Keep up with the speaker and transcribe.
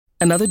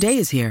Another day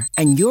is here,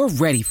 and you're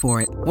ready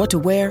for it. What to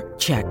wear?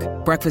 Check.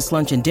 Breakfast,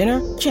 lunch, and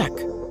dinner? Check.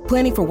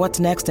 Planning for what's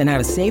next and how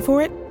to save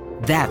for it?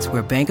 That's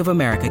where Bank of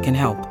America can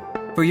help.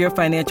 For your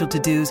financial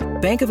to-dos,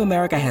 Bank of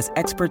America has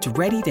experts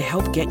ready to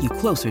help get you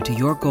closer to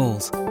your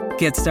goals.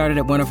 Get started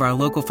at one of our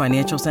local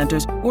financial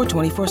centers or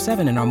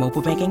 24/7 in our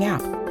mobile banking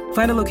app.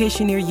 Find a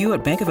location near you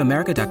at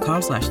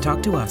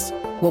bankofamerica.com/talktous.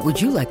 What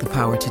would you like the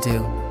power to do?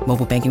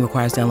 Mobile banking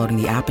requires downloading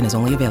the app and is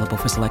only available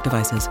for select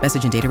devices.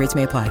 Message and data rates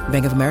may apply.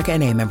 Bank of America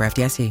N.A., member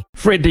FDIC.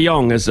 Fred de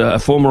Jong is a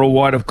former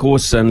All-White, of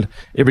course, and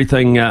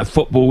everything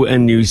football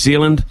in New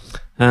Zealand.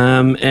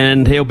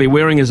 And he'll be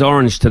wearing his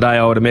orange today,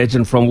 I would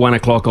imagine, from 1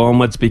 o'clock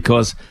onwards,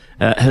 because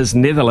his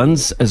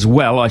Netherlands, as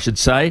well, I should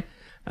say,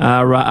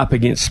 are up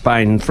against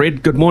Spain.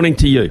 Fred, good morning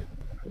to you.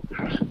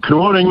 Good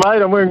morning,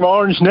 mate. I'm wearing my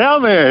orange now,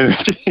 man.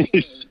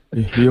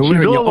 You're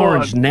wearing your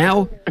orange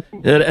now?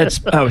 It's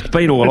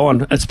been all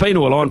on. It's been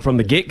all on from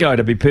the get-go,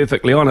 to be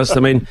perfectly honest. I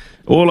mean,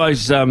 all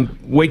those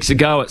weeks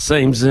ago, it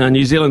seems,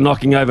 New Zealand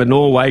knocking over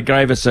Norway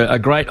gave us a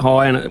great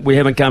high, and we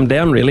haven't come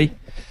down, really.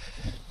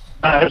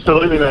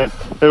 Absolutely, man.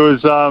 It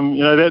was,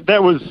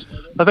 that was.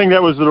 I think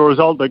that was the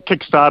result that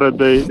kick-started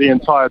the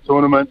entire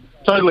tournament.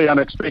 Totally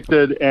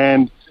unexpected,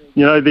 and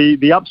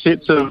the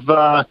upsets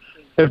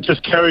have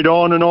just carried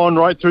on and on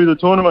right through the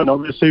tournament.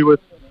 Obviously, with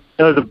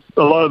a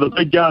lot of the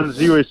big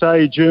guns,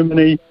 USA,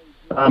 Germany,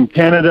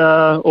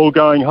 Canada, all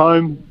going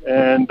home,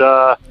 and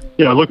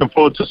looking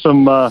forward to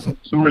some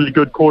really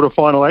good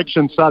quarter-final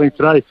action starting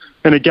today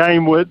in a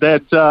game with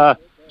that.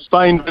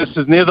 Spain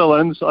versus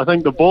Netherlands, I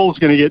think the ball's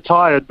going to get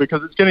tired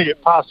because it's going to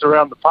get passed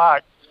around the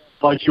park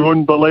like you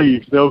wouldn't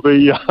believe. There'll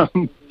be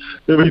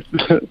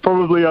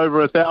probably over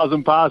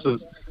 1,000 passes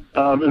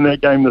in that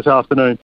game this afternoon.